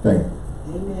faith.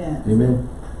 Amen. Amen.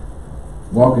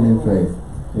 Walking in faith.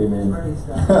 Amen. Praise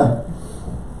God.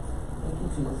 Thank you,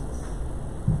 Jesus.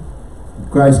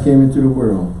 Christ came into the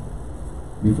world.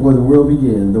 Before the world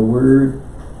began, the Word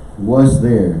was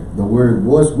there. The Word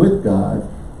was with God,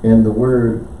 and the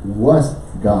Word was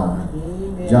God.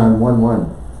 Amen. John 1:1,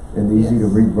 in the easy to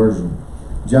read version.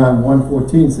 John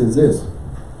 1:14 says this,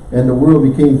 and the world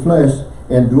became flesh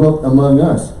and dwelt among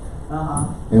us,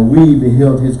 and we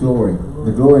beheld his glory,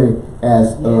 the glory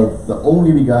as of the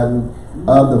only begotten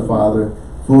of the Father,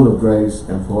 full of grace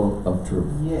and full of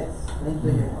truth. Yes, thank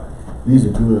you, Lord. These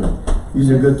are good. These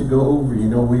are good to go over. You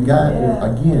know, we got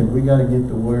again, we got to get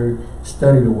the Word,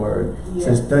 study the Word. It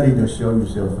says study to show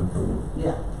yourself approved.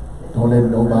 Yeah. Don't let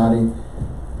nobody,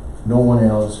 no one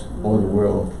else, or the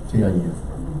world tell you.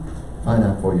 Find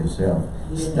out for yourself.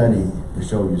 Study to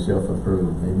show yourself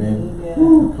approved. Amen.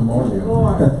 Woo, come on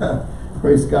now.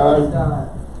 Praise God.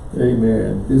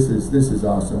 Amen. This is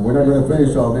awesome. We're not going to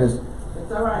finish all this.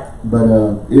 It's all right. But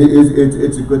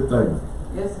it's a good thing.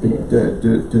 Yes, it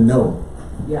is. To know.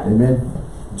 Yeah. Amen.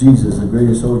 Jesus, the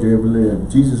greatest soldier ever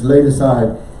lived. Jesus laid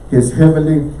aside his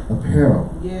heavenly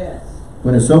apparel. Yes.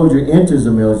 When a soldier enters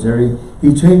the military,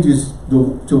 he changes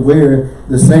to wear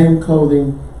the same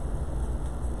clothing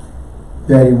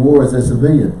that he wore as a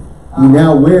civilian. He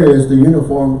now wears the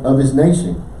uniform of his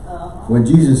nation. When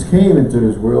Jesus came into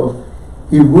this world,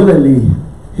 he willingly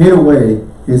hid away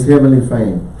his heavenly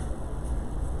fame.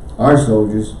 Our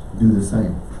soldiers do the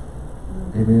same.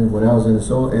 Amen. When I was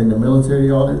in the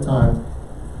military all the time,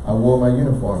 I wore my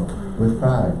uniform with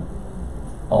pride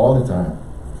all the time.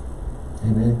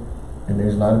 Amen. And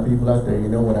there's a lot of people out there, you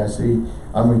know, when I see,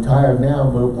 I'm retired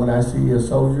now, but when I see a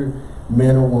soldier,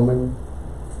 man or woman,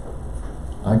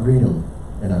 I greet them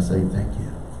and I say, thank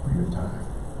you for your time.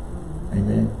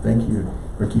 Amen. Thank you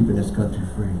for keeping this country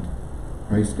free.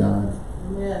 Praise God.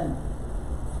 Amen.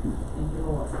 Thank you,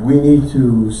 Lord. We need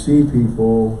to see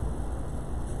people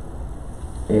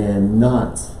and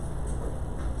not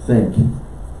think,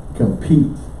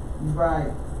 compete.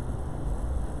 Right.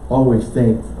 Always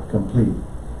think, complete.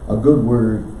 A good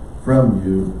word from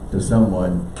you to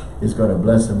someone is going to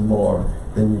bless them more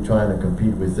than you trying to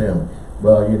compete with them.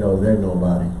 Well, you know, they're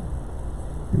nobody.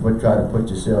 You try to put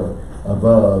yourself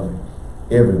above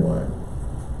everyone.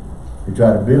 You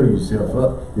try to build yourself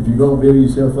up. If you're going to build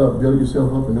yourself up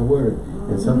in the Word.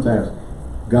 And sometimes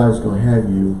God's going to have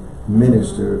you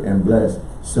minister and bless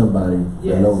somebody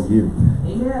below you.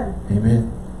 Amen.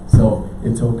 Amen. So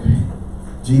it's okay.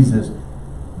 Jesus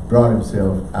brought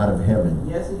himself out of heaven.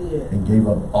 Yes, he did. And gave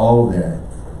up all that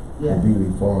to be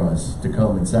for us, to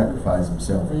come and sacrifice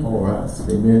himself for us.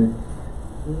 Amen.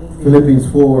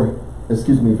 Philippians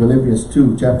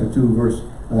 2, chapter 2, verse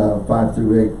 5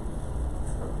 through 8.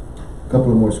 A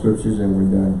couple of more scriptures and we're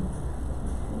done.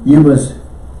 You must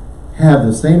have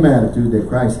the same attitude that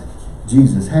Christ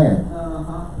Jesus had.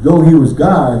 Though he was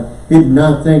God, he did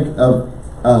not think of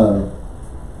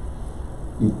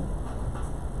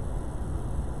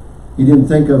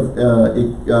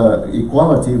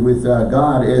equality with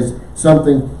God as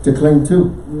something to cling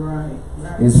to. Right.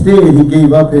 Instead, he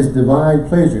gave up his divine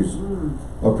pleasures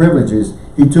or privileges.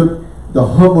 He took the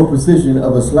humble position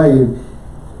of a slave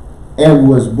and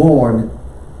was born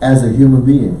as a human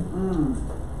being.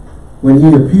 When he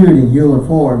appeared in human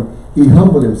form, he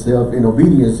humbled himself in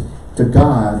obedience to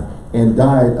God and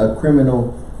died a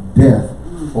criminal death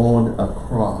on a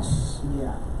cross.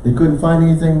 Yeah. They couldn't find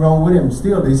anything wrong with him.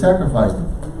 Still, they sacrificed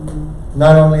him.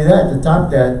 Not only that, to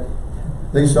top that,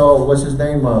 they saw, what's his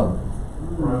name? Barabbas.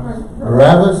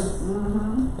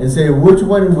 And said, which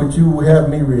one would you have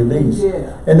me release?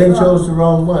 Yeah. And they chose the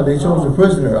wrong one. They chose a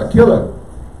prisoner, a killer,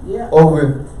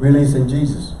 over releasing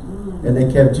Jesus. And they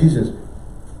kept Jesus.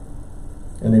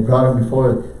 And they brought him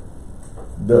before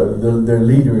their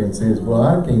leader and says, well,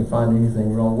 I can't find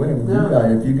anything wrong with him.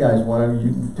 If you guys want him,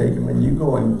 you can take him and you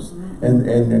go and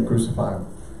crucify him.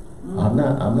 I'm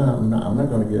not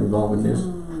going to get involved in this.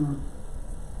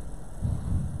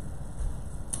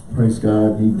 Praise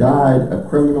God. He died a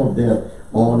criminal death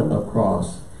on a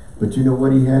cross. But you know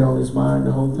what he had on his mind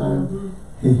the whole time?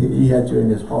 He had you in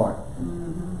his heart.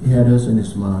 He had us in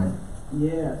his mind.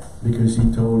 Yes. Because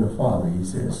he told the Father, he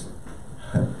says,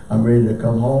 I'm ready to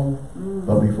come home,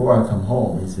 but before I come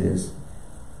home, he says,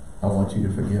 I want you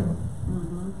to forgive him.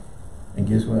 And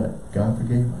guess what? God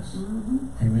forgave us.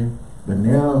 Amen. But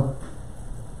now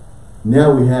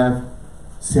we have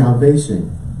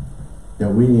salvation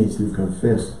that we need to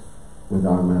confess with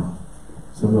our mouth.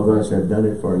 Some of us have done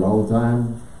it for a long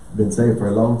time, been saved for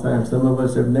a long time. Some of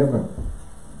us have never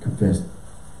confessed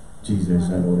Jesus,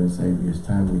 our Lord and Savior. It's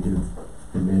time we do.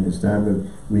 Amen. It's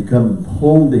time we come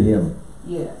home to him.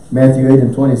 Yes. Matthew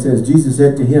 8:20 says, Jesus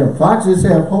said to him, foxes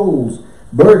have holes,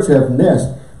 birds have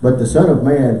nests, but the Son of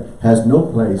Man has no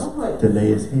place to lay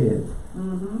his head.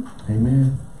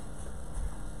 Amen.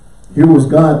 Here was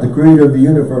God, the creator of the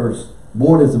universe,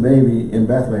 born as a baby in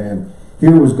Bethlehem.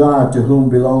 Here was God, to whom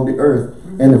belonged the earth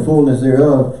and the fullness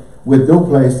thereof, with no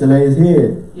place to lay his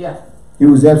head. Yeah. He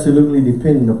was absolutely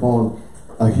dependent upon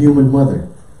a human mother,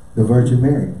 the Virgin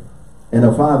Mary, and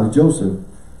a father, Joseph,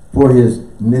 for his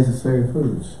necessary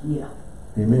foods. Yeah.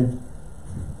 Amen.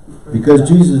 Because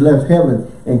Jesus left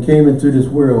heaven and came into this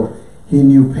world, he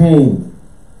knew pain,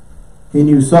 he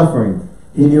knew suffering,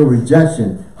 he knew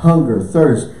rejection, hunger,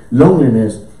 thirst,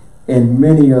 loneliness, and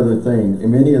many other things,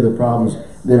 and many other problems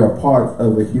that are part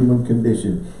of a human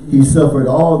condition. He suffered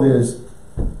all this.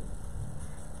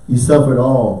 He suffered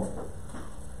all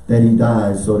that he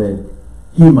died so that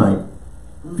he might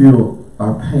feel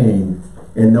our pain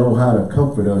and know how to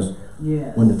comfort us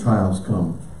when the trials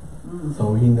come.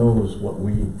 So he knows what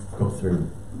we go through.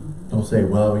 Don't say,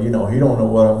 well, you know, he don't know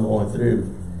what I'm going through.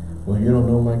 Well, you don't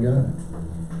know my God.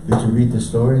 Did you read the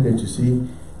story? Did you see?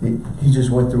 He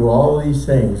just went through all these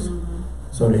things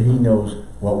so that he knows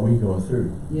what we go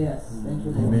through. Yes. Thank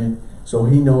you, Lord. Amen. So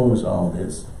he knows all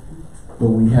this. But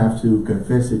we have to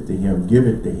confess it to him, give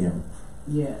it to him.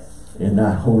 Yes. And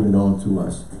not hold it on to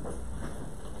us.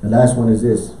 The last one is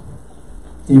this.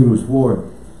 Hebrews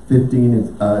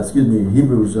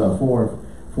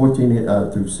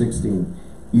 4:14 through 16.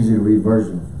 Easy to read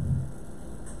version.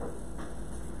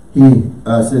 He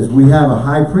says, we have a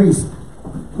high priest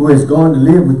who has gone to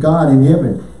live with God in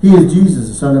heaven. He is Jesus,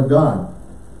 the Son of God.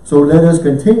 So let us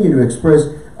continue to express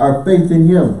our faith in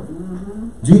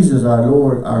him. Jesus, our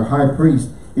Lord, our high priest,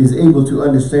 is able to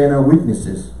understand our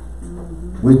weaknesses.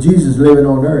 With Jesus living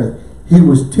on earth, he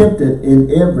was tempted in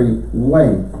every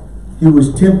way. He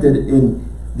was tempted in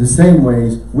the same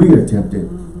ways we are tempted,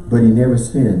 but he never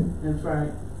sinned. That's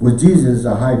right. With Jesus,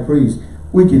 a high priest,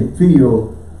 we can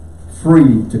feel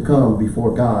free to come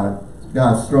before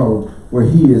God's throne, where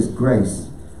he is grace,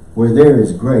 where there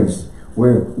is grace,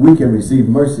 where we can receive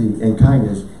mercy and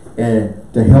kindness and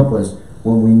to help us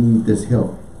when we need this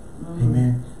help.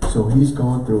 Amen. So he's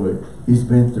gone through it. He's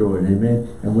been through it. Amen.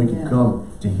 And we can come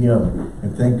to him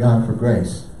and thank God for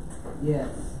grace. Yes.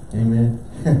 Amen.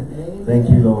 Thank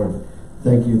you, Lord.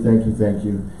 Thank you, thank you, thank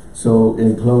you. So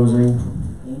in closing,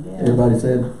 everybody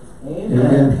said,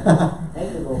 Amen.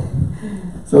 Thank you, Lord.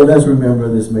 So let's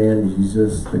remember this man. He's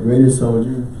just the greatest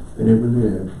soldier that ever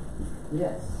lived.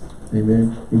 Yes.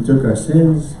 Amen. He took our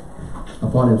sins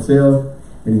upon himself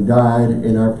and he died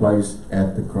in our place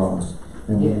at the cross.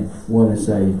 And we want to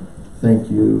say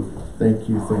thank you, thank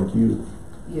you, thank you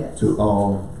to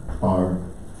all our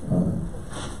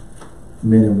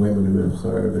men and women who have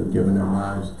served and given their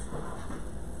lives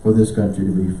for this country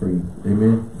to be free.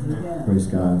 Amen. Amen. Praise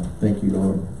God. Thank you,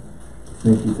 Lord.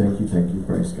 Thank you, thank you, thank you.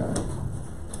 Praise God.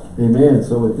 Amen.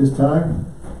 So at this time,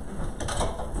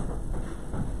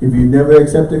 if you never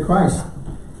accepted Christ,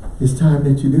 it's time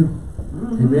that you do.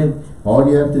 Amen. All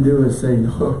you have to do is say,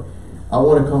 Lord, I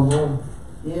want to come home.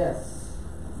 Yes.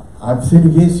 I've sinned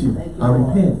against you. Thank you, I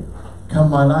Lord. repent. Come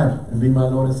my life and be my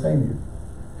Lord and Savior.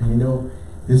 And you know,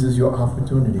 this is your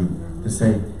opportunity to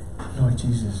say, Lord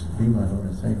Jesus, be my Lord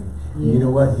and Savior. And you know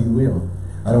what? He will.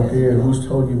 I don't care who's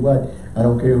told you what. I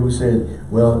don't care who said,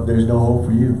 well, there's no hope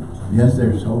for you. Yes,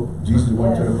 there's hope. Jesus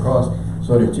went to the cross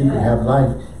so that you could have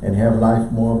life and have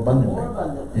life more abundantly.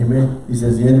 Amen. He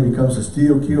says the enemy comes to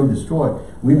steal, kill, destroy.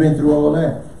 We've been through all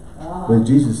that. But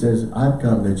Jesus says, I've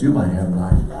come that you might have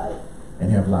life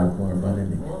and have life more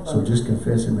abundantly. So just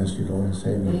confess him as your Lord and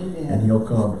Savior. And he'll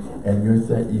come and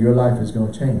your life is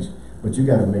going to change. But you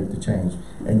got to make the change.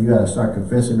 And you got to start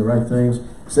confessing the right things,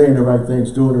 saying the right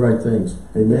things, doing the right things.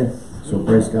 Amen. So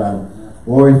praise God.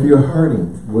 Or if you're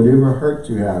hurting, whatever hurt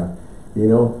you have, you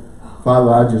know,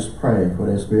 Father, I just pray for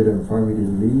that spirit of infirmity to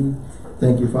leave.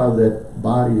 Thank you, Father, that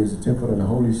body is a temple of the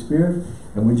Holy Spirit.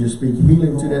 And we just speak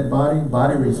healing to that body.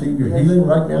 Body, receive your healing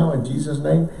right now in Jesus'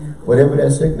 name. Whatever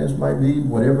that sickness might be,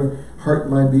 whatever hurt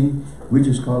might be, we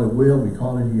just call it well, we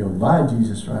call it healed. By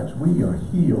Jesus' stripes, we are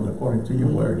healed according to your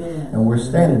word. And we're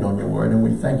standing on your word, and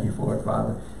we thank you for it,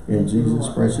 Father, in Jesus'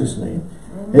 precious name.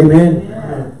 Amen.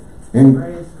 And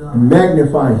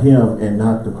magnify him and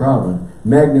not the problem.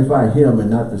 Magnify him and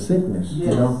not the sickness. You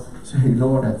know, say,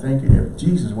 Lord, I thank you that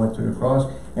Jesus went to the cross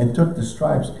and took the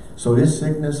stripes. So this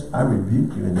sickness, I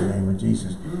rebuke you in the name of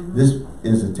Jesus. This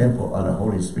is the temple of the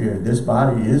Holy Spirit. This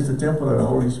body is the temple of the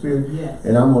Holy Spirit.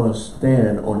 And I'm going to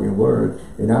stand on your word.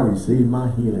 And I receive my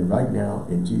healing right now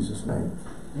in Jesus' name.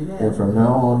 And from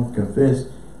now on, confess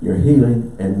your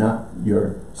healing and not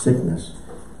your sickness.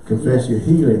 Confess your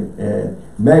healing and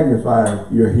magnify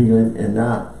your healing and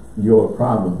not your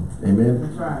problem. Amen.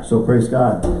 That's right. So praise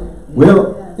God.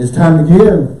 Well, it's time to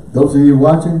give. Those of you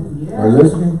watching or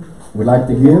listening would like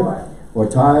to give or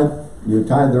tithe, you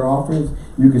tithe their offerings,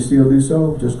 you can still do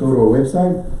so. Just go to our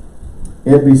website,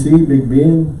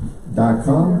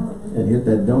 nbcbigbend.com, and hit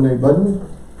that donate button.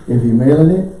 If you're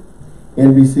mailing it,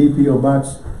 NBC P.O.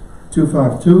 Box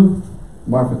 252,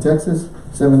 Marfa, Texas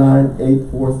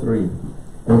 79843.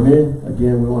 Amen.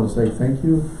 Again, we want to say thank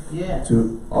you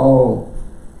to all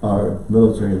our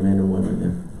military men and women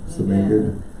that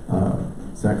surrendered,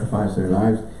 sacrificed their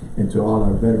lives, and to all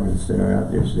our veterans that are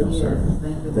out there still serving.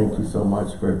 Thank you so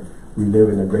much for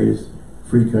reliving the greatest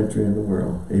free country in the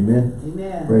world. Amen.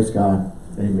 Amen. Praise God.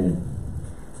 Amen.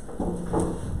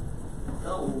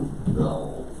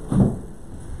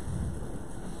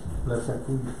 Bless that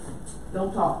food.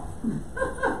 Don't talk.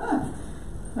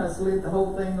 I slid the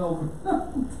whole thing over.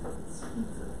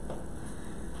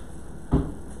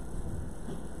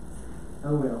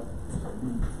 Oh well.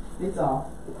 It's off.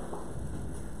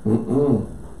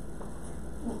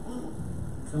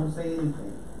 Don't say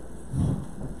anything.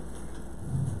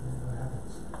 What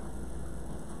happens?